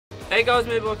Hey guys,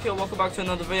 MiniBug here, welcome back to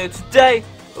another video. Today,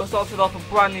 we're starting off a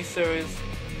brand new series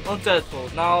on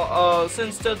Deadpool. Now,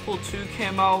 since Deadpool 2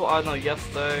 came out, I don't know,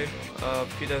 yesterday, a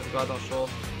few days ago, I'm not sure.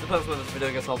 Depends when this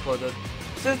video gets uploaded.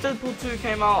 Since Deadpool 2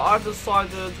 came out, I've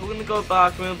decided we're gonna go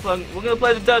back, we're gonna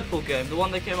play the Deadpool game, the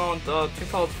one that came out in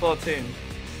 2013.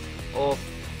 Or,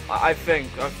 I think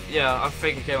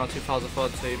it came out in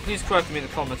 2013. Please correct me in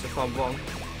the comments if I'm wrong.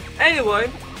 Anyway,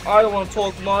 I don't want to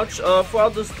talk much.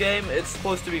 Throughout this game, it's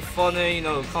supposed to be funny, you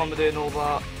know, comedy and all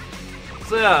that.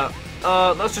 So yeah,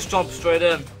 let's just jump straight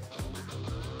in.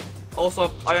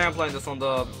 Also, I am playing this on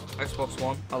the Xbox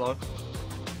One. Hello.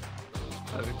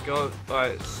 There we go.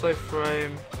 Alright, safe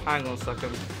frame. Hang on a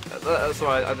second. That's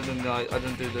alright. I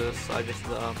didn't do this. I just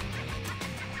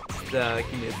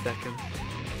give me a second.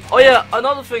 Oh yeah,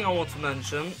 another thing I want to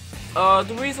mention.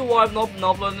 The reason why I've not been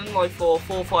uploading like for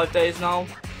 4 or 5 days now.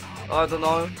 I don't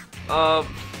know.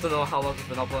 Don't know how long I've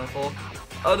been uploading for.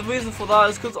 The reason for that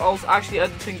is because I was actually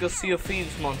editing a Sea of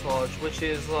Thieves montage, which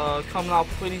is coming out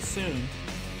pretty soon.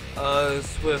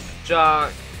 It's with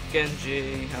Jack,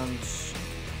 Genji, and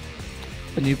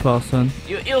a new person.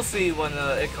 You'll see when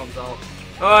it comes out.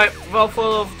 Alright, without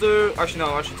further ado, actually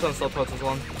no, I should turn subtitles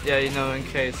on. Yeah, you know, in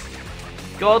case.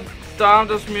 God damn,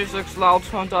 this music's loud.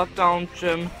 Turn that down,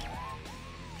 Jim.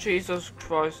 Jesus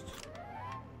Christ.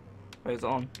 Wait, is it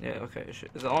on? Yeah, okay. Is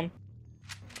it on?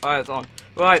 Alright, it's on.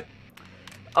 Right.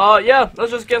 Yeah, let's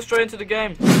just get straight into the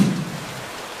game.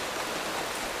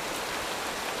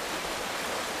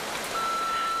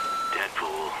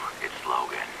 Deadpool, it's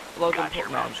Logan. Logan, got your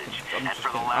no, message. I'm just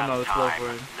kidding. I know it's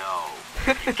Wolverine. No,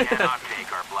 you cannot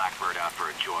take our Blackbird out for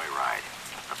a joyride.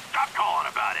 Stop calling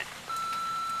about it.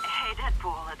 Hey,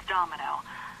 Deadpool, it's Domino.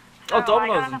 Oh,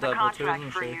 Domino's I got in another Deadpool too, contract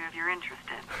isn't for she? you if you're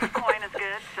interested. The coin is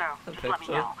good, so just let me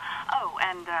so. know. Oh,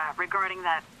 and regarding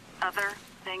that other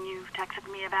thing you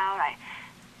texted me about, I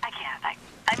can't.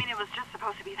 I mean, it was just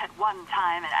supposed to be that one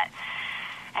time, and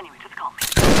anyway, just call me.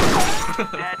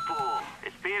 Deadpool,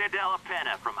 it's Peter Della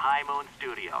Penna from High Moon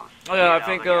Studios. Oh yeah, I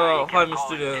think High Moon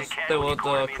Studios, they were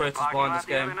the creators behind this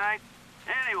game.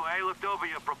 Anyway, looked over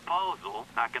your proposal.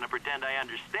 Not gonna pretend I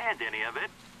understand any of it,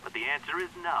 but the answer is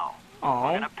no. Aww.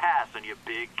 We're gonna pass on your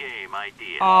big game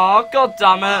idea. Aw, god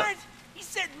damn it. What? He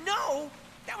said no?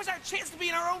 That was our chance to be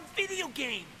in our own video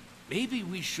game. Maybe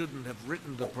we shouldn't have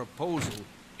written the proposal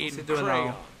in What's he doing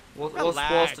now?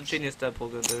 What's the genius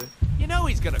Deadpool gonna do? You know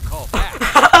he's gonna call back.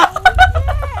 Oh,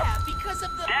 yeah, because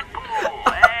of the...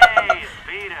 Deadpool! Hey, it's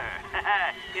Peter.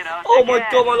 You know, Oh my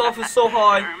god, my laugh is so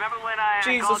high. Remember when I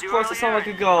Jesus called you Christ, I sound earlier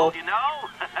like a girl. and told you no?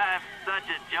 I'm such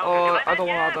a joker. Oh, Can I don't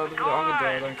say want to, yes? I'm gonna do it,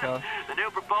 I Of don't care. course. The new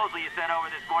proposal you sent over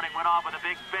this morning went off with a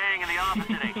big bang in the office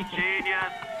today.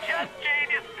 Genius. Just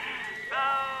genius. So,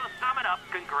 sum it up.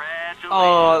 Congratulations.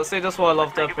 Oh, see, that's why I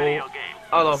love Let's make a video Deadpool. game.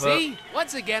 I love it. See?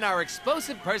 Once again, our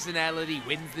explosive personality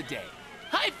wins the day.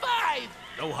 High five!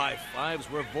 No high fives,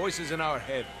 we're voices in our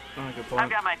head. Oh, good I've point.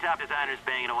 got my top designers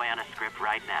banging away on a script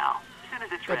right now. As soon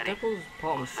as it's God, ready, Deadpool's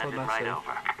part was so send it right messy.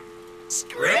 over.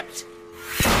 Script?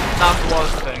 That's the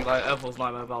worst thing, like, everyone's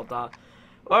nightmare about that.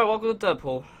 Alright, welcome to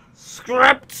Deadpool.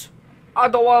 Script! I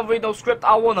don't want to read no script,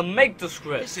 I want to make the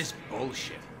script. This is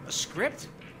bullshit. A script?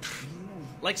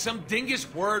 Like some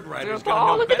dingus word writer's Oh, gonna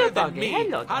know look at better that than doggy. me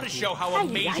Hello, how to doggy. show how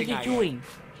amazing I am.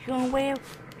 You well?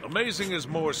 Amazing is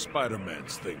more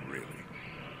Spider-Man's thing, really.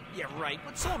 Yeah, right.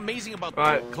 What's so amazing about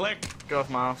Right. Click? Get off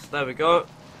mouse. There we go.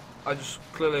 I just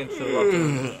clearly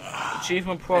interrupted.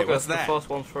 Achievement progress, what's that? the first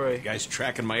one's free. You guys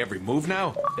tracking my every move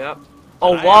now? Yep.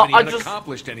 Oh, I what? haven't I even just...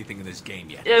 accomplished anything in this game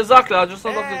yet. Yeah, exactly, I just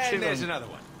unlocked the And there's achievement. another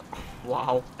one.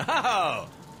 Wow. Oh,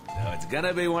 so it's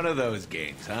gonna be one of those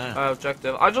games, huh?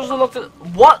 Objective. I just unlocked it.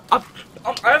 What? I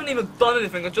haven't even done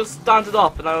anything, I just standed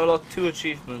up and I unlocked 2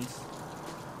 achievements.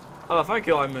 Oh, thank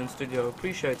you, Iron Man Studio.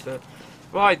 Appreciate it.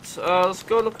 Right, let's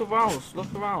go look around.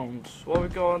 Look around. What we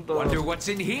got on the... Wonder what's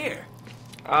in here.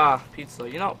 Ah, pizza.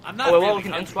 You know... I'm not oh, well, really we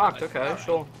can hungry, interact. but Okay, alright.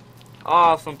 sure.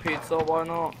 Ah, some pizza. Why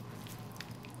not?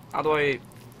 How do I eat?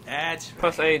 That's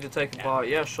Press A to take a bite.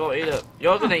 Yeah, sure, eat it.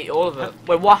 You're gonna eat all of it.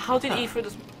 Wait, what? How did he eat through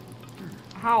this...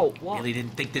 How? What? Really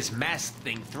didn't think this mask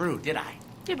thing through, did I?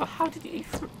 Yeah, but how did he eat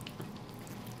through...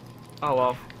 Oh,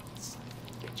 well.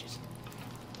 Bitches.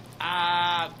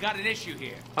 Got an issue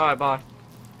here. Alright, bye.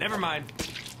 Never mind.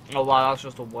 Oh wow, that's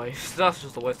just a waste. That's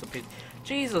just a waste of pizza.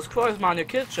 Jesus Christ, man, your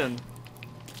kitchen.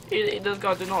 This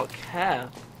guy did not care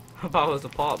about his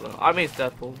apartment. I mean, it's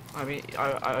Deadpool. I mean,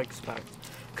 I expect.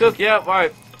 Cook, yeah,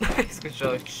 right. He's gonna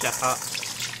show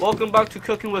shut. Welcome back to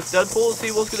Cooking with Deadpool. Let's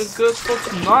see what's gonna cook for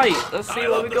tonight. Let's see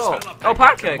what we got. Oh,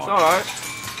 pancakes. All right.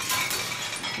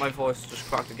 My voice just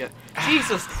cracked again.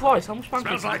 Jesus Christ, how much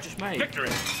pancakes did I just make? victory.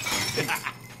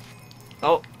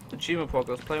 Oh, achievement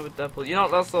progress, playing with Deadpool. You know,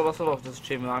 that's a lot of this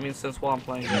achievement. I mean, since while I'm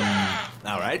playing it.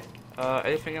 Alright.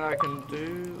 Anything that I can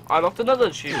do? I locked another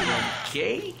achievement.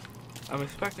 Okay. I'm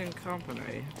expecting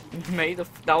company.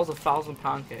 That was 1,000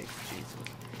 pancakes. Jesus.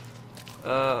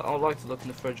 I would like to look in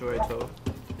the refrigerator.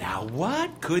 Now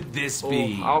what could this Oh,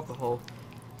 be? alcohol.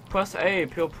 Press A,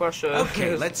 pure pressure.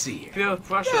 Okay, let's see here. Pure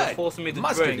pressure is Good. forcing me to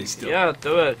Mustard drink. is still- Yeah,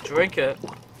 do it. Drink it.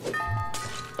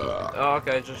 Oh,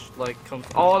 okay, just like comes.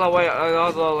 Oh no, wait,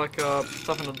 another like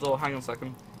stuff in the door. Hang on a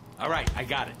second. Alright, I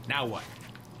got it. Now what?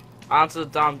 Answer the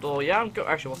damn door. Yeah, I'm good.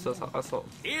 Actually, what's this? I saw.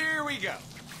 Here we go.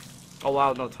 Oh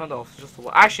wow, no, turned off. It's just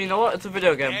a. Actually, you know what? It's a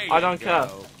video game. There I you don't care.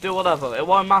 go. Do whatever. It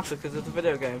won't matter because it's a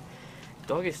video game.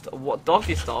 Doggy style. What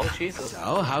doggy style? Jesus.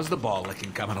 So, how's the ball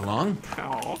licking coming along?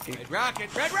 Oh, okay. Red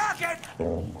Rocket! Red Rocket!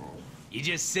 You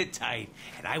just sit tight,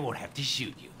 and I won't have to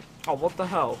shoot you. Oh, what the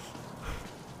hell?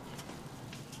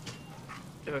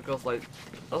 It goes like,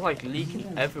 that's like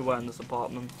leaking everywhere in this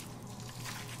apartment.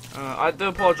 I do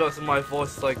apologize if my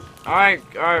voice is like, alright,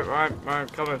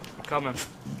 coming.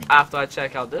 After I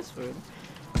check out this room.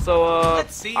 So,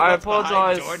 Let's see I what's behind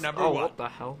apologize. door number Oh, one. what the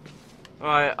hell?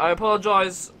 Alright, I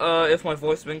apologize if my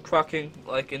voice has been cracking,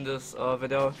 like in this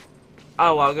video.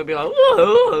 Oh, well, I'm gonna be like,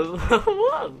 whoa,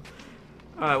 whoa.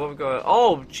 Alright, what we got?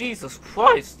 Oh, Jesus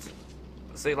Christ.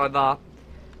 See, like that.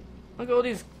 Look at all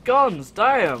these guns,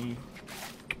 damn.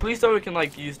 Please don't we can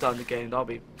like use that in the game.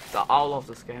 I'll love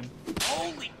this game.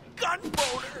 Holy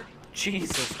gunpowder!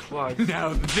 Jesus Christ.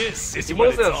 Now this is You what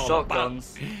mostly it's have all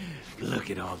shotguns. about. Look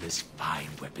at all this fine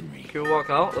weaponry. Can we walk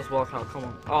out? Let's walk out, come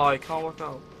on. Oh, I can't walk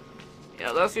out.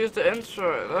 Yeah, let's use the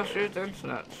internet. Let's use the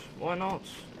internet. Why not?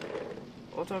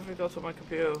 What have we got on my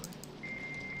computer?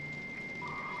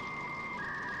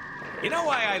 You know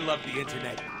why I love the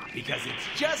internet? Because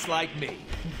it's just like me.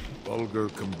 Vulgar,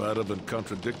 combative, and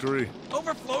contradictory.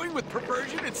 Overflowing with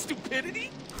perversion and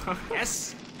stupidity?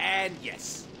 Yes, and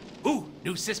yes. Ooh,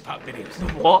 new Syspop videos.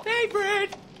 What?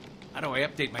 Favorite! How do I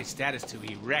update my status to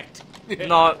erect?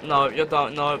 No, you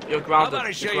don't. No, you're How grounded. about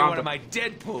I show You're you one of grounded. my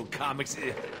Deadpool comics?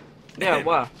 Yeah,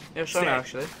 where? Yeah, show me Say.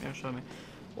 actually. Yeah, show me.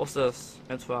 What's this?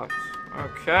 Interact.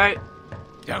 Okay.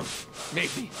 Don't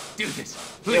make me do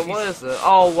this. Please. Yeah, what is it?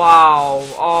 Oh wow.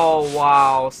 Oh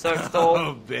wow. Sex doll.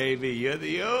 Oh, baby, you're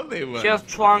the only one. She has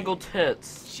triangle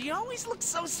tits. She always looks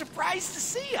so surprised to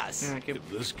see us. Yeah, keep If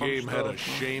this punch game had a those.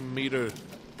 shame meter,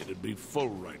 it'd be full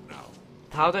right now.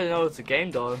 How do they know it's a game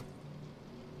though?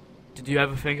 Did you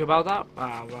ever think about that?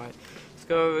 Ah, right. Let's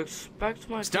go expect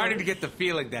my. Starting to get the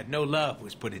feeling that no love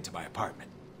was put into my apartment.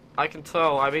 I can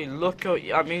tell. I mean, look at.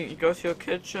 I mean, you go to your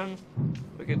kitchen.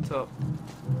 We can tell.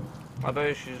 I bet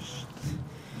you she's.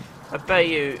 I bet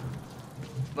you.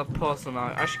 The person.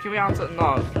 Actually, can we answer?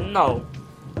 No.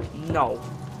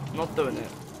 Not doing it.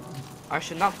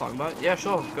 Actually, nap time, right? Yeah,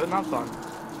 sure. Go nap time.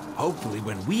 Hopefully,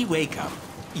 when we wake up,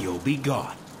 you'll be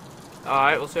gone.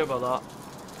 Alright, we'll see about that.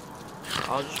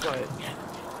 I'll just wait.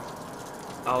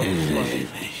 I'll just wait.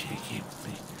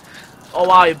 Oh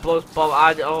wow, he blows bubble.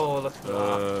 Oh, look at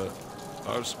that.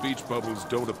 Our speech bubbles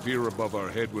don't appear above our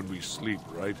head when we sleep,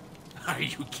 right? Are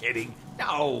you kidding?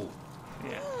 No.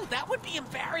 Yeah. Ooh, that would be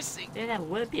embarrassing. Yeah, that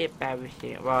would be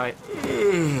embarrassing. Right.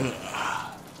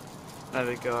 There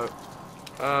we go.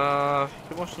 Can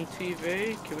we watch some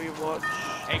TV? Can we watch?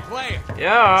 Hey, player.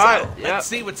 Yeah, alright. So, Yeah. let's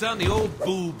see what's on the old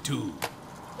boob tube.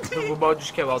 The remote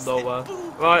just came out of nowhere.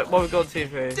 Right, what we got on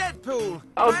TV? Deadpool!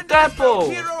 Oh, Branded Deadpool!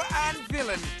 both hero and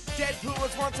villain. Deadpool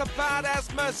was once a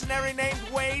badass mercenary named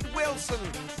Wade Wilson.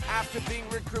 After being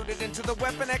recruited into the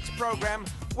Weapon X program,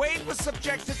 Wade was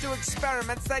subjected to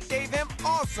experiments that gave him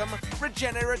awesome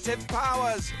regenerative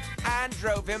powers and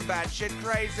drove him batshit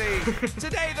crazy.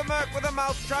 Today, the merc with a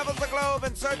mouth travels the globe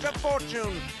in search of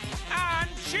fortune and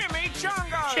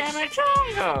chimichangas.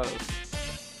 Chimichangas!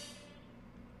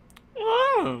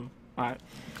 Whoa! Alright.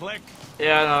 Click.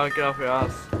 Yeah, no, get off your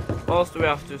ass. What else do we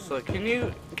have to do? So, can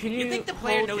you You think the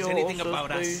player hold knows your anything horses,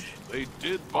 about us? please? They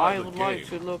did buy I the would game. like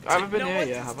to look. I haven't been here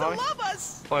yet, have I? love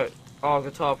us. Wait. Oh,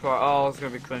 guitar practice. Oh, it's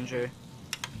gonna be cringy.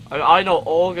 I know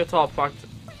all guitar practice.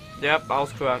 Yep, I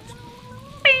was correct.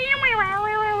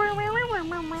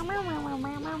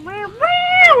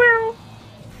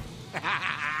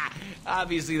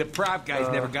 Obviously, the prop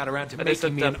guys never got around to But they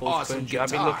said making me an Deadpool's awesome cringy. guitar.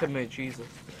 I mean, look at me, Jesus.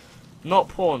 Not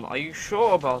porn. Are you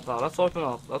sure about that? Let's open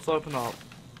up. Let's open up.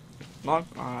 No?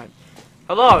 Alright.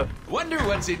 Hello! Wonder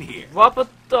what's in here. Rubber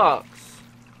ducks.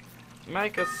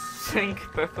 Make a sink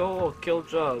pickle or kill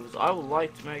germs. I would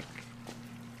like to make...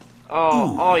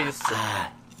 Oh, you sick.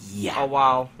 Yeah. Oh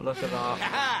wow, look at that.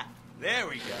 Aha! There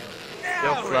we go. Now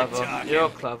You're we're clever. talking. You're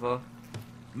clever.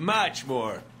 Much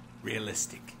more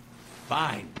realistic.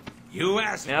 Fine. You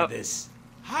asked Yep. for this.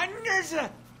 Hundreds of...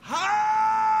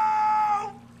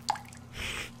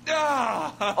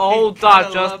 Oh, All you that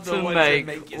gotta just love the to ones that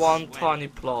make you one sweat. tiny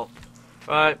plop.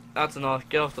 Right, that's enough.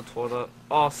 Get off the toilet.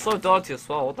 Oh, so dirty as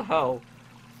well. What the hell?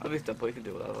 At least Deadpool, you can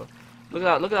do whatever. Look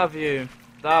at that view.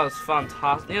 That was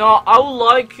fantastic. You know, I would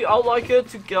like it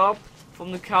to get up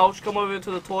from the couch, come over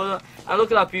to the toilet, and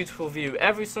look at that beautiful view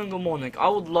every single morning. I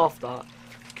would love that.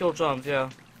 Kill germs, yeah.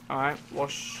 Alright,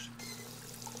 wash.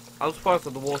 I'm surprised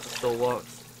that the water still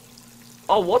works.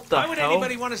 Oh, what the Why would hell?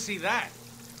 anybody want to see that?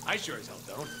 I sure as hell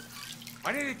don't.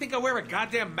 Why do they think I wear a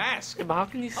goddamn mask? Yeah, but how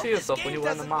can you see yourself when you're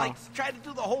wearing a mask? Try to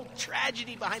do the whole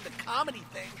tragedy behind the comedy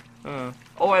thing.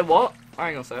 Oh wait, what? I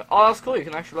ain't gonna say it. Oh, that's cool. You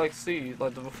can actually like see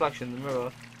like the reflection in the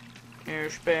mirror. You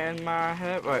spin my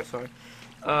head. Right, sorry.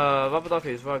 Rubber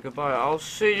duckies. Right, goodbye. I'll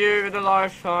see you in a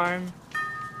lifetime.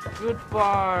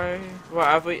 Goodbye.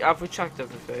 Right, have we checked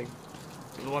everything?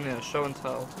 The one here, show and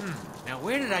tell. Now,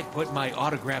 where did I put my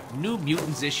autographed New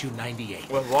Mutants issue 98?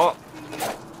 Wait, what?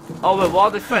 Oh wait,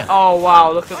 what? Oh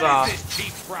wow, look at What that. is this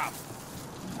cheap prop?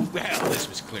 Well, this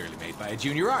was clearly made by a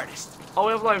junior artist. Oh,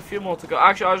 we have like a few more to go.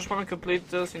 Actually, I just want to complete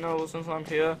this, you know, since I'm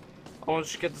here. I want to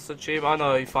just get this achieved. I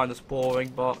know you find this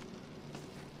boring, but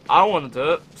I want to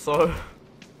do it, so...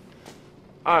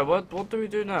 Alright, what do we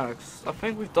do next? I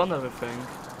think we've done everything.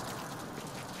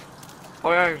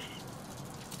 Oh yeah.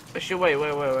 Actually, wait.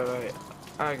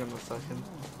 Hang on a second.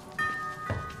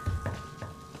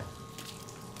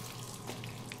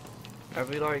 Have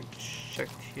we like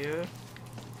checked here?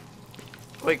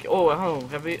 Wait, oh, hold on,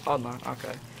 have we? Oh no,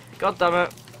 okay. God damn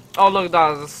it. Oh look at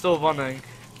that, it's still running.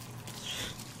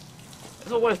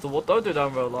 It's a waste of what, don't do that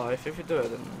in real life. If you do it,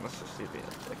 then that's just stupid,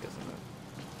 isn't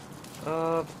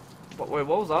it? Wait,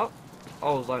 what was that?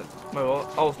 Oh, it was like, wait, what?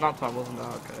 Oh, it's nap time, wasn't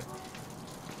that? Okay.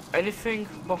 Anything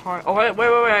behind? Oh wait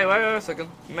a second.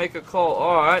 Make a call.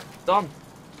 Alright, done.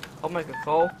 I'll make a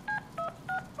call.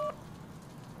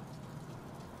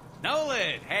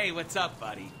 Nolan! Hey, what's up,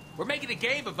 buddy? We're making a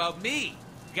game about me.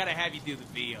 We gotta have you do the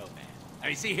VO, man. I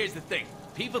mean, see, here's the thing.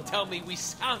 People tell me we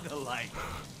sound alike.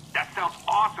 That sounds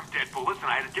awesome, Deadpool. Listen,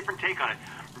 I had a different take on it.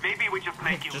 Maybe we just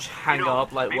make you Just hang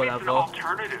up, like, maybe whatever. It's an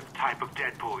alternative type of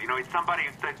Deadpool. You know, it's somebody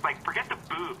that's like, forget the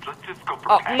boobs. Let's just go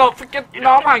for Oh, pecs. no, forget. You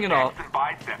No, know, I'm hanging up. pecs and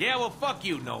biceps. Yeah, well, fuck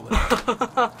you, Nolan.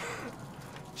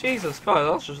 Jesus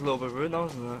Christ, that's just a little bit rude,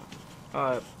 wasn't it?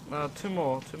 Alright, two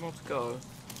more to go.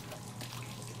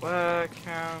 Where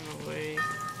can we?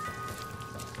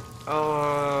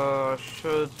 Oh, I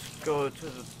should go to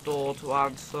the door to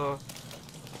answer,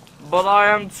 but I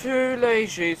am too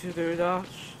lazy to do that.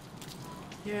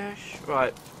 Yes,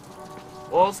 right.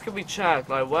 What else can we check?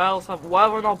 Like, where have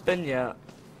I not been yet?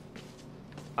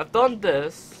 I've done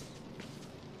this.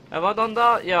 Have I done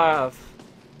that? Yeah, I have.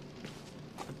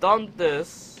 I've done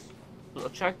this. I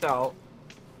checked out.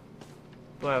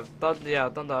 Wait, I've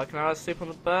done that. Can I sleep on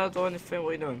the bed or anything? What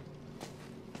are you doing?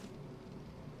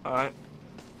 Alright.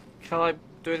 Can I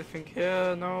do anything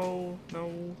here? No.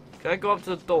 Can I go up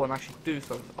to the door and actually do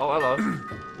something? Oh, hello.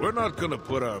 We're not gonna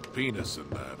put our penis in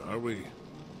that, are we?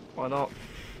 Why not?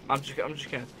 I'm just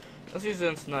kidding. Let's use the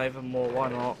internet even more. Why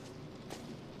not?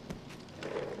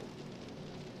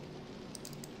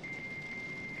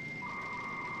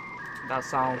 That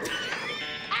sound.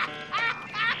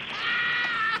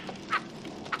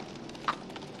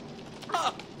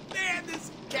 Oh, man,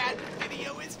 this cat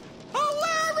video is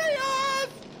hilarious!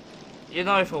 You're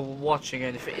not even watching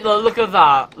anything. Look at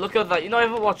that. Look at that. You're not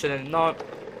even watching it. No.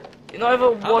 You're not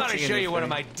even watching anything. I'm gonna show you one of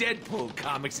my Deadpool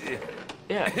comics.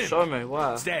 Yeah, show me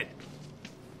where. It's dead.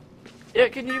 Yeah,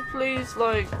 can you please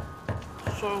like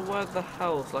show where the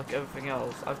hell's like everything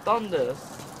else? I've done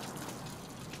this.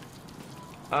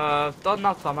 I've done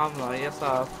that time, haven't I? Yes,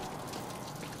 I have.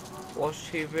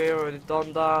 Watch TV, already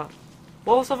done that.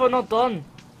 What else have I not done?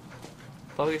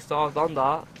 Doggy Star, I've done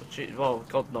that. Gee, well,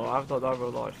 God no, I've done that in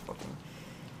real life. Fucking.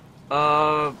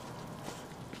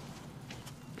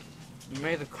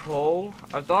 Made a call.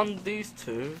 I've done these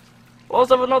two. What else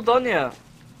have I not done yet?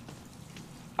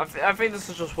 I think this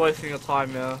is just wasting your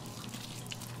time, yeah.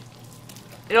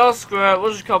 Yeah, screw it.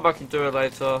 We'll just come back and do it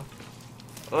later.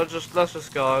 Let's just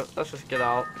go. Let's just get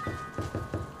out.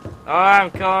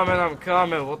 I'm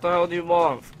coming. What the hell do you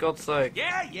want? For God's sake.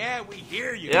 Yeah, we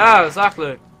hear you. Yeah,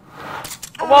 exactly.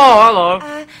 Whoa, hello.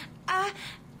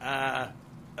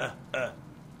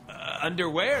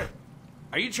 Underwear?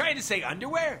 Are you trying to say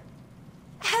underwear?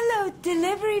 Hello,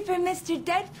 delivery for Mr.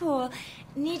 Deadpool.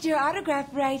 Need your autograph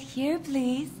right here,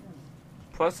 please.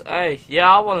 Press A. Yeah,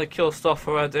 I want to kill stuff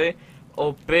already.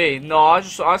 Or B. No, I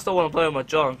still want to play with my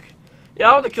junk.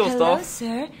 Yeah, I want to kill Hello, stuff.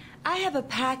 sir. I have a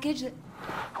package.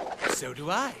 So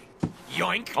do I.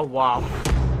 Yoink. Oh wow.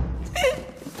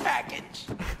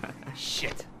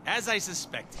 shit. As I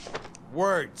suspected.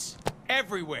 Words.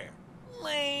 Everywhere.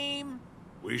 Lame.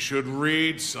 We should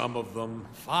read some of them.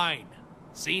 Fine.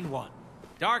 Scene 1.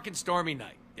 Dark and stormy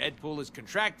night. Deadpool is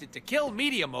contracted to kill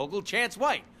media mogul Chance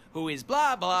White, who is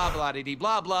blah blah blah dee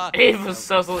blah blah. Even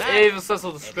says on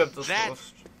the script as well.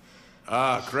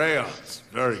 Ah, crayons.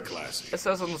 Very classy. It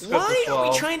says on the script Why as well.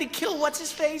 are we trying to kill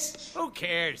what's-his-face? Who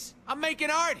cares? I'm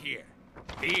making art here.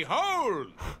 Behold!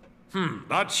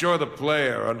 Not sure the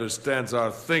player understands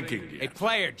our thinking Hey, yet.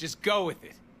 player, just go with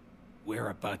it. We're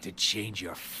about to change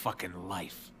your fucking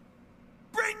life.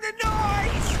 Bring the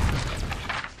noise!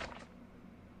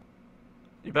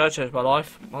 You better change my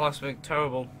life. My life's been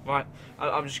terrible. Right,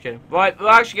 I'm just kidding. Right, we're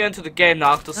actually getting to the game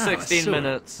now after 16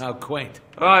 minutes. How quaint.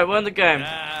 Alright, we're in the game.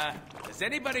 Does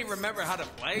anybody remember how to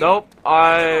play? Nope,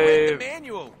 The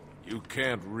manual. You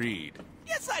can't read.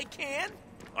 Yes, I can.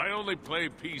 I only play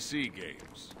PC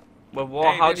games. Well,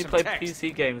 what? Hey, How there's do you some play text.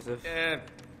 PC games if...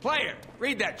 Player,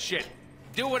 read that shit.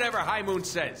 Do whatever High Moon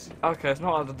says. Okay, it's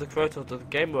not under the creator of the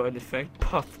game or anything,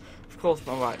 but of course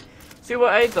not right. See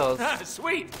what A does.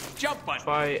 Sweet. Jump button.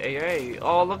 Try AA.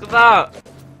 Oh, look at that!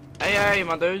 AA,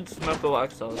 my dudes. Remember what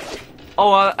X does.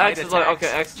 Oh, X is like, okay,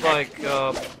 X is like,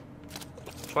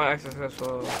 try X is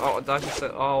for, oh, that's just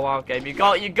it. Oh, wow, game. You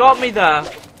got me there!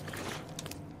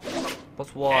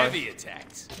 What's Y? Heavy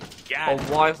attacks. Oh,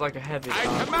 Y is like a heavy I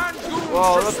attack. command goons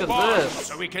Whoa, look at respond this.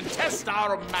 so we can test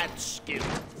our mad skill.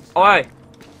 Oh, hey!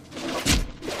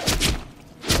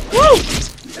 Woo!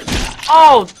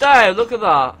 Oh, damn, look at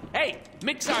that. Hey,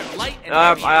 mix our light and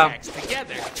heavy I am. attacks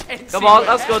together and Come see on, what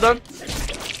let's go then.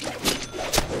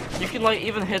 happens. You can like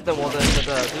even hit them while they're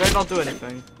there. Do they not do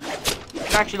anything? You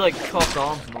can actually like cut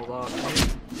arms and all that.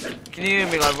 Can you hear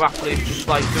me like rapidly just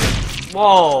like doing...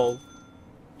 Whoa!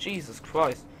 Jesus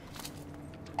Christ.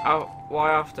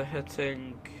 Why after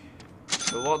hitting...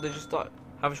 Wait, what, they just start...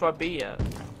 Haven't tried B yet?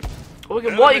 Oh, we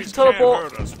can, what, you can Enemies can't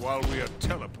teleport? hurt us while we are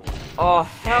teleporting. Oh,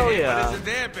 hell But yeah. isn't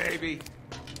there, baby?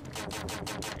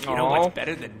 You know Aw. what's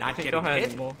better than not Can't getting go ahead hit?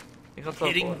 anymore. You can't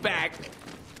Hitting teleport. back.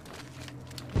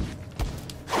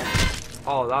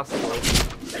 Oh, that's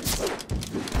cool.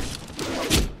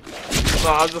 So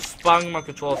I'll just spang my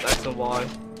controls X and Y.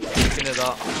 You can do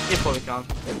that. You probably can.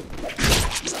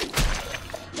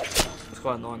 It's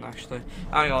quite annoying actually.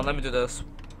 Hang on, let me do this.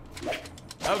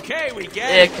 Okay, we get Yeah,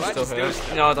 it. you can Let's still do hear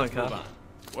this. it. No, I don't care. Move on.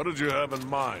 What did you have in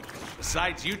mind?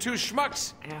 Besides you two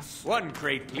schmucks, Yes. one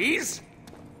crate, please.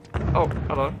 Oh,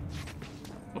 hello.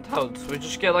 What the hell? So we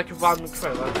just get like a random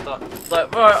crate like that.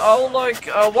 Like, right, I'll like,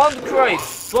 one crate.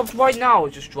 Drops right now,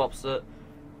 it just drops it.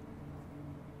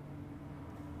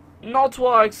 Not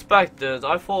what I expected.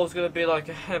 I thought it was gonna be like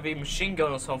a heavy machine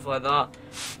gun or something like that.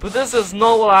 But this is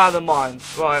not what I had in mind.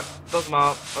 Right, doesn't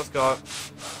matter. Let's go.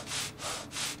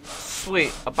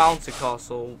 Sweet, a bouncy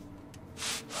castle.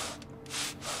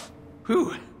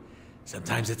 Whew.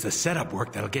 Sometimes it's the setup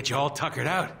work that'll get you all tuckered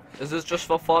out. Is this just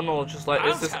for fun or just like,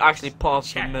 is this Bounce actually house. part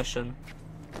of the Check. mission?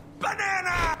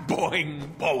 Banana!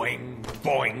 Boing, boing,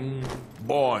 boing.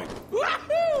 Boing.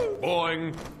 Wahoo!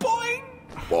 Boing. Boing!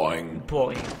 Boing.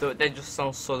 Boing. They just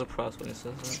sound so depressed when he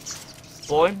says that.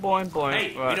 Boing, boing, boing.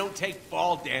 Hey, right. we don't take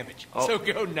fall damage, Oh. so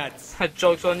go nuts.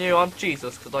 Joke's on you, I'm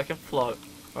Jesus, because I can float.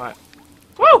 Right.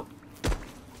 Woo!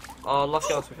 Oh,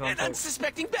 lucky us we An can't take.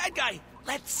 unsuspecting bad guy.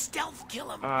 Let's stealth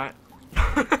kill him. Alright.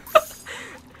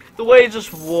 The way he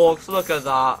just walks, look at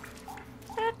that.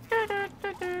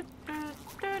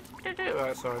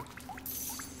 Right, sorry.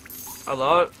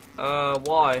 Hello?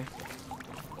 Why?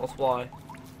 What's why?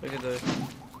 What can you do?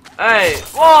 Hey!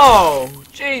 Whoa!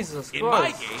 Jesus In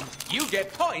my Christ. game, you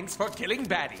get points for killing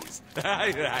baddies.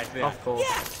 Of course.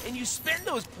 Yeah, and you spend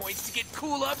those points to get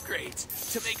cool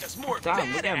upgrades to make us more Damn,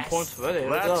 we're getting badass. points already.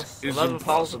 Look at That us. is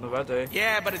 11,000 already.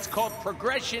 Yeah, but it's called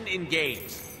progression in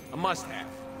games. A must-have.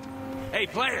 Hey,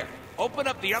 player, open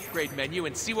up the upgrade menu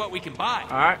and see what we can buy.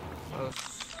 Alright.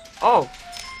 Oh!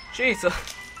 Jesus.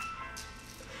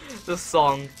 The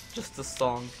song. Just the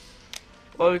song.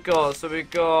 What we got? So we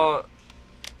got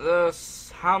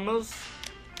this hammers.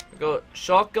 We got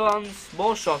shotguns,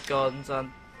 more shotguns,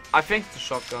 and I think it's a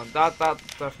shotgun. That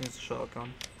definitely is a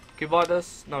shotgun. Can you buy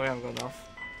this? No, we haven't got enough.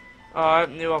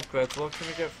 Alright, new upgrades. What can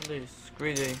we get from these?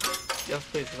 Greedy. Yes,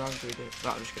 please, because I'm greedy. No,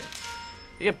 I'm just kidding.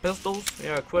 You get pistols?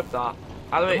 Yeah, equip that.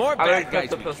 How do we, The more how do we bad equip guys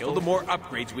the we kill, pistol? the more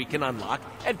upgrades we can unlock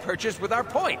and purchase with our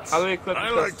points. How do we equip the I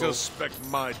like pistol? to spec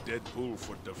my Deadpool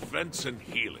for defense and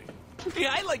healing.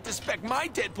 Yeah, I like to spec my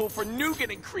Deadpool for nougat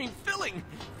and cream filling,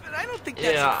 but I don't think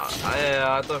that's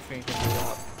Yeah, I don't think you can do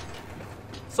that.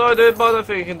 Sorry dude, but I don't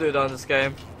think you can do that in this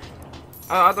game.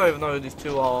 I don't even know who these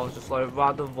two are, just like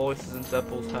random voices in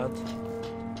Deadpool's head.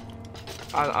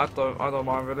 I don't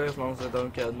mind really, as long as they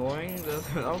don't get annoying, then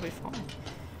that'll be fine.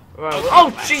 Right,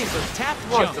 oh Jesus! Tap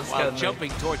What jump while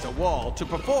jumping towards a wall to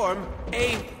perform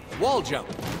a wall jump.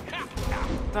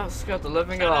 That scared the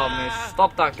living out of me.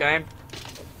 Stop that game.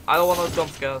 I don't want no jump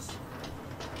scares.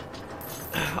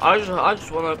 I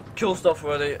just want to kill stuff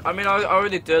already. I mean, I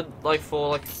already did like for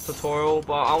like tutorial,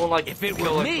 but I want like if it kill,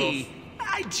 were like, me,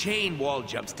 I'd chain wall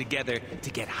jumps together to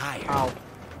get higher. Ow.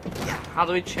 How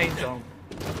do we chain jump?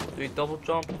 Do we double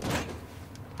jump?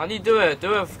 How do you do it?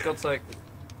 Do it for God's sake.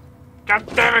 God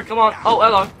damn it, come on. Oh,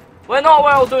 hello. We're not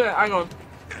well doing it. Hang on.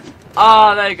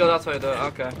 Ah, there you go. That's how you do it.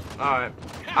 Okay. Alright.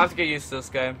 I have to get used to this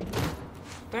game.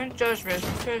 Don't judge me.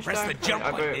 Press the jump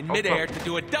button in midair to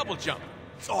do a double jump.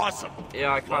 It's awesome.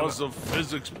 Yeah, I can't. Laws of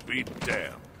physics be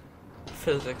damned.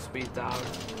 Physics be down.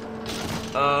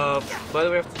 Where do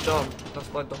we have to jump?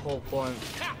 That's like the whole point.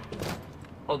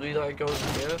 Oh, do we like go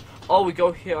here? Oh, we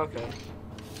go here. Okay.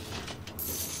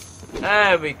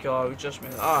 There we go. We just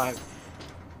made it. Alright.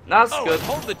 That's good.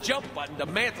 Hold the jump button to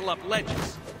mantle up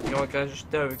ledges. You know what, guys?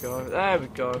 There we go. There we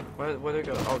go. Where do we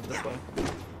go? Oh, this way.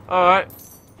 Alright.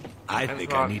 I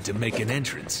think I need to make an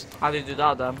entrance. How do you do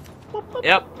that then?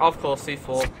 Yep, of course,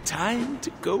 C4. Time to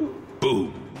go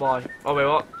boom. Why? Oh, wait,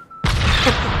 what?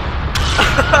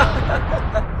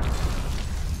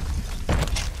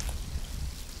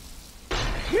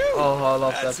 Oh, I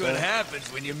love That's that. what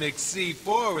happens when you mix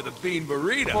C4 with a bean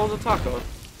burrito. What was the taco?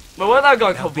 But where'd that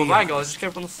guy come from? That guy just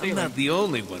came from the I'm ceiling. not the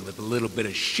only one with a little bit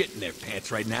of shit in their pants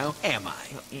right now, am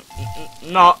I?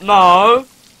 No.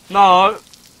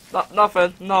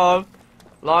 Nothing. No.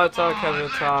 Light attack, heavy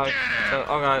attack.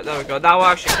 Okay, there we go. Now we're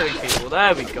actually killing people.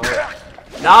 There we go.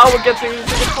 Now we're getting into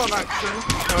the fun action.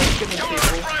 Now we're killing people.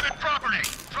 Private property.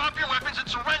 Drop your weapons and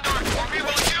surrender, or we will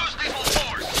use lethal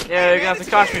force. Yeah, you're gonna have to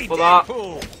catch me for that.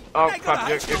 Deadpool. Oh crap,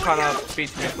 you're kind of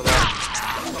beating me for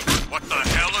that. What the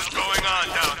hell is going on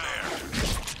down there?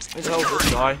 Who the hell is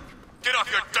this guy? Get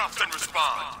off your duff and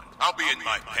respond. I'll be in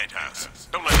my penthouse.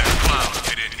 Don't let that clown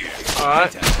get in here.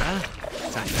 Alright.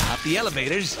 Time to hop the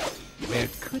elevators. Where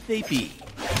could they be?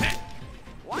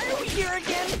 Why are we here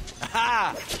again?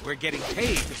 Ha! We're getting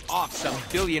paid off some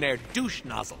billionaire douche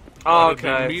nozzle. Oh,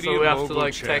 okay, so we have to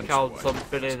like take out some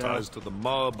billionaire. Ties to the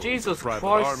mob. Jesus private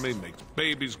Christ. army makes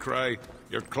babies cry.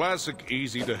 Your classic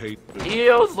easy to hate. He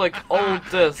has like all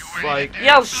this, like he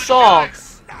has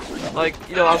sharks, like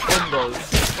you know, as windows.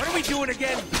 What are we doing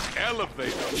again?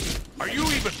 Elevator. Are you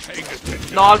even paying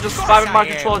attention? No, I'm just spamming my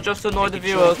controller just to annoy the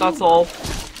viewers. That's all.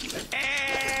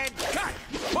 And cut.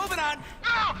 Moving on.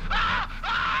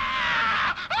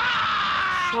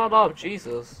 Shut up,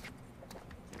 Jesus.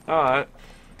 Alright.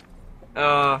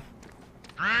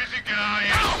 Crazy guy.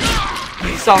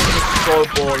 He sounds just so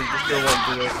bored, he just still won't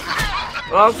do it.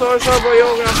 Well, I'm sorry, but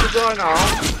you're gonna have to die now.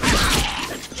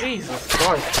 Jesus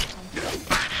Christ.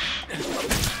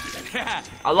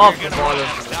 I love the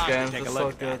violence in this game, it's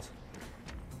so good.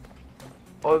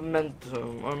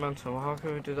 Momentum, how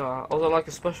can we do that? Oh, they're like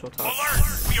a special attack.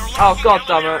 Oh, god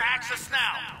damn it. Access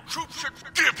now. Troops should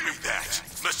give me that.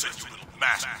 Listen, you little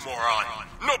masked moron.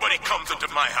 Nobody comes into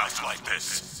my house like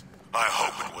this. I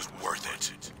hope it was worth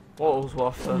it. What was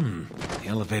worth it? The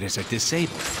elevators are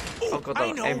disabled. Oh god, I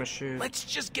that know. aim a shoot. Let's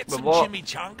just get But some what?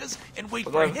 chimichangas and wait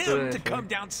But for I haven't done him to anything. come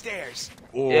downstairs.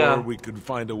 Or Yeah. we could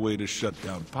find a way to shut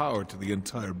down power to the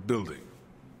entire building.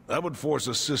 That would force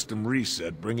a system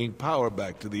reset, bringing power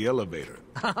back to the elevator.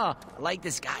 I like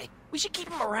this guy. We should keep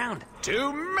him around.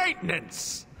 To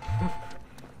maintenance.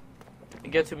 You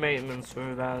get to maintenance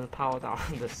through that power down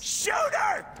this.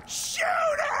 Shooter!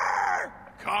 Shooter!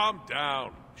 Calm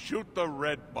down. Shoot the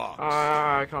red box.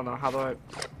 I can't know, how do I...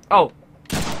 Oh!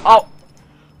 Oh!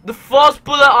 The first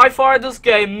bullet I fired this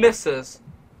game misses.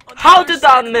 How did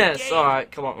that miss?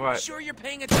 Alright, come on, right. Sure you're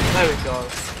paying attention. There we go.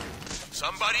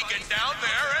 Somebody get down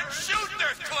there and shoot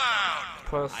this clown.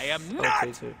 Press I am not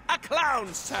LT2. a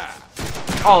clown, sir.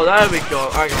 Oh, there we go.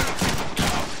 Hang on.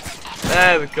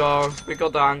 There we go. We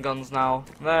got the handguns now.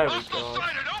 There we go.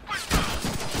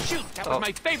 Shoot, that Oh. was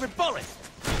my favorite bullet.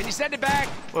 Can you send it back?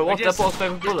 Wait, what's Just- Deadpool's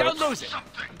favorite bullet? Don't lose it. I'm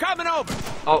coming over.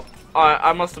 Oh,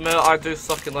 I must admit, I do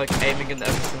suck in like aiming in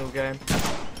every single game.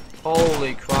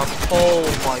 Holy crap. Oh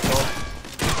my god.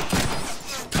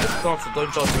 Constant,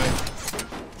 don't judge me.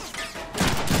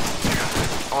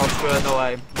 Oh, screw it, no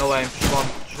aim. No aim. Just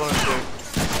run and shoot.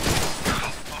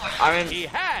 I mean, He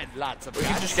had lots of we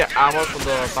can guns. just get ammo from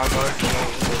the bad guys.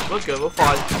 We're good, we're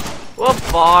fine. We're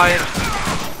fine.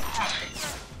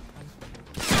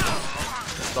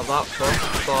 Stop that,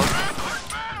 stop.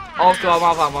 Oh god, I'm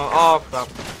out of ammo. Oh crap.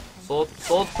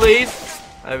 Sword, please.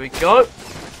 There we go. What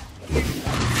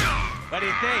do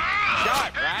you think?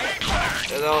 Shot, right?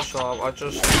 Yeah, they'll show up.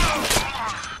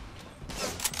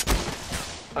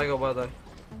 I got where they.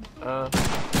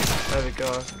 There we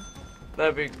go.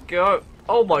 There we go.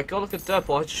 Oh my god, look at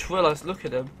Deadpool. I just realized, look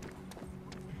at him.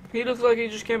 He looks like he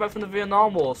just came back from the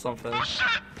Vietnam War or something.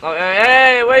 Oh,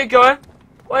 hey, where you going?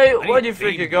 Where do you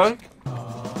think you're going?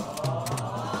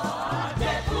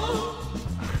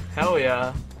 Hell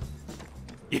yeah.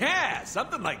 Yeah,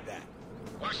 something like that.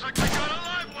 Looks like we got a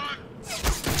live one.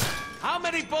 How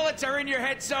many bullets are in your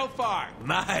head so far?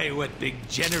 My, what big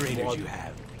generators you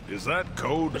have. Is that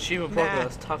code? Achievement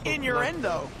progress.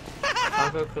 Innuendo.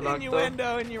 Taco collector.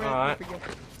 Innuendo. Alright.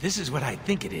 This is what I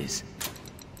think it is.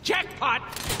 Jackpot!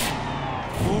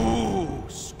 Ooh,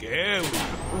 scary.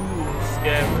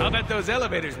 Scary. I'll bet those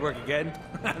elevators work again.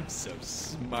 I'm so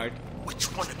smart. Which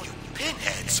one of you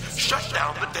pinheads shut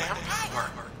down the damn power?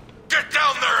 Get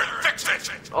down there and fix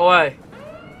it! Oh, wait.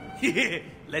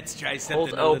 Let's try Hold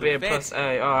something a LB little and press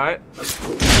fancy. A. Alright.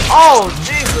 Oh,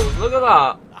 Jesus. Look at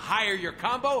that. The higher your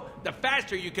combo, the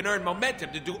faster you can earn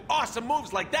momentum to do awesome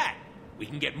moves like that. We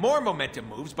can get more momentum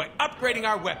moves by upgrading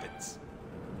our weapons.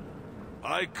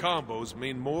 High combos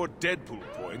mean more Deadpool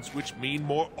points, which mean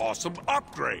more awesome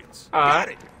upgrades.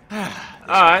 Alright.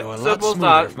 Alright, Simple as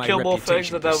that. Kill more things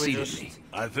and then we just...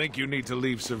 I think you need to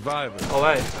leave Survivor. Oh,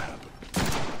 wait.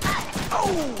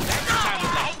 Oh, that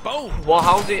sounded like boom. Well,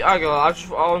 how's he? I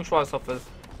want to try something.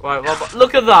 Right, well,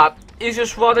 look at that. He's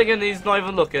just running and he's not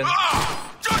even looking.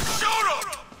 Just shoot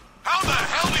him! How the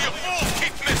hell do you fools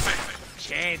keep missing?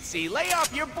 Chansey, lay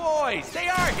off your boys. They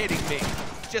are hitting me.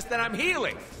 It's just that I'm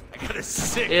healing. I got a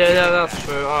sick. Yeah, that's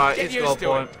true. Alright, Get he's got used a to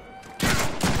point.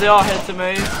 They are hitting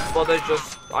me, but they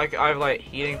just... I have like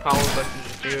healing powers I can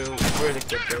just do really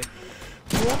quickly.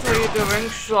 What are you doing,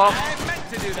 Shop? I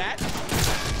meant to do that.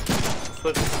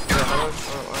 Switch.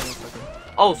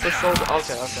 Oh, switch shoulder.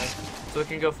 Okay. So we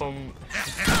can go from.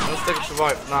 Let's take it to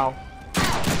right now.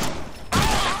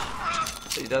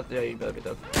 Are you dead? Yeah, you better be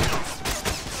dead.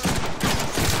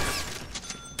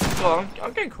 So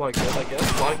I'm getting quite good, I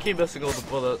guess. But I keep missing all the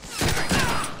bullets.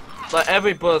 Like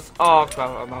every bullet. Oh crap!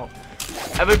 I'm out.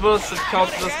 Every bullet should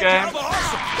count in this game.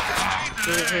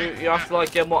 So you have to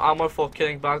like get more ammo for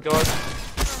killing bad guys.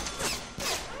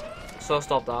 Sir,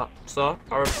 stop that. Sir,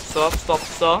 stop,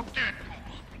 sir.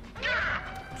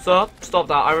 Sir, stop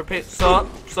that. I repeat, sir,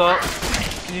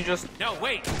 can you just... No,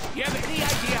 wait. You have any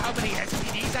idea how many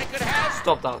STDs I could have?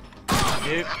 Stop that.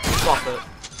 You, stop it.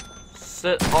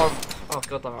 Sit on... Oh,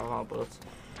 god damn it, I'm out of bullets.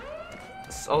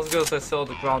 I was gonna say sit on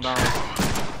the ground now.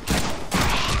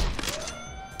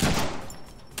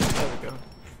 There we go.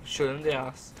 Shoot him in the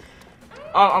ass.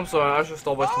 Oh, I'm sorry, I should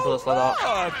stop wasting bullets like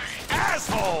that.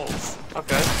 Assholes!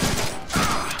 Okay.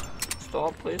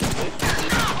 Stop, please.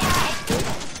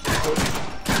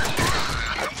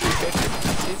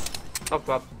 Oh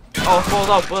crap. Oh, I thought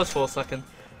that was bullets for a second.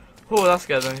 Oh, that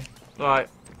scared me. Right.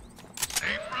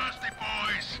 Hey, Frosty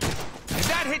boys! If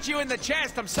that hit you in the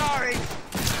chest, I'm sorry.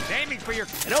 I'm aiming for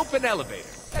an open elevator.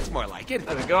 That's more like it.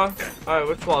 There we go. Alright,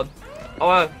 which one?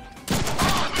 Oh,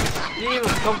 you didn't even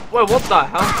come. Wait, what the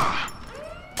hell?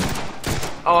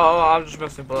 Oh, I'm just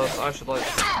missing bullets. I should like,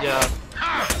 yeah.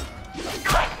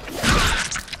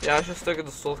 Yeah, I should stick in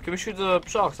the sword. Can we shoot the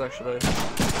sharks actually?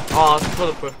 Oh, it's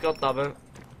bulletproof. God damn it.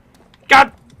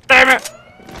 God damn it!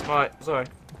 Right, sorry.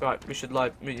 Right, we should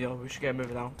like, we should get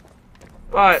moving now.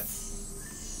 Right.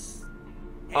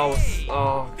 Oh,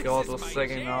 oh god, we're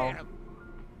singing now.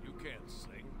 You can't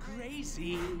sing.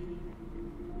 Crazy.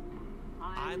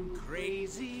 I'm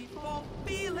crazy for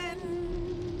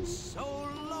feeling so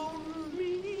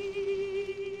lonely.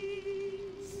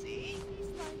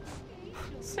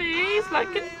 See, he's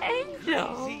like an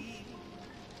angel.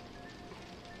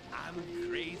 I'm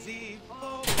crazy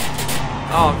for...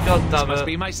 Oh god damn This must it.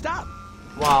 be my stop.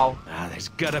 Wow. There's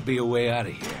gotta be a way out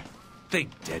of here.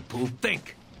 Think, Deadpool,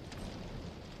 think.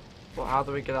 Well, how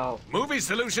do we get out? Movie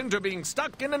solution to being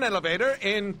stuck in an elevator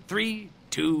in 3,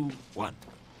 2, 1.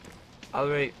 How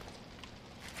do we...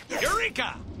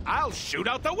 Eureka! I'll shoot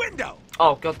out the window.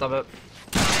 Oh god damn it.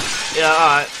 Yeah,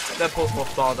 alright. Deadpool's more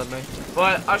smart than me.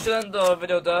 But I should end the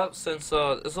video there since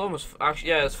it's almost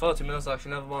actually, yeah, it's 30 minutes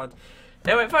actually, never mind.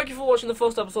 Anyway, thank you for watching the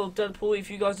first episode of Deadpool. If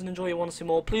you guys did enjoy it and want to see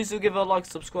more, please do give it a like,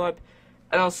 subscribe,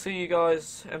 and I'll see you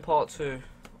guys in part 2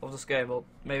 of this game, or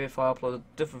maybe if I upload a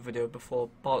different video before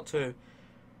part 2.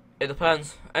 It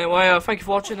depends. Anyway, thank you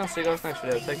for watching, I'll see you guys next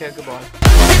video. Take care,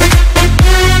 goodbye.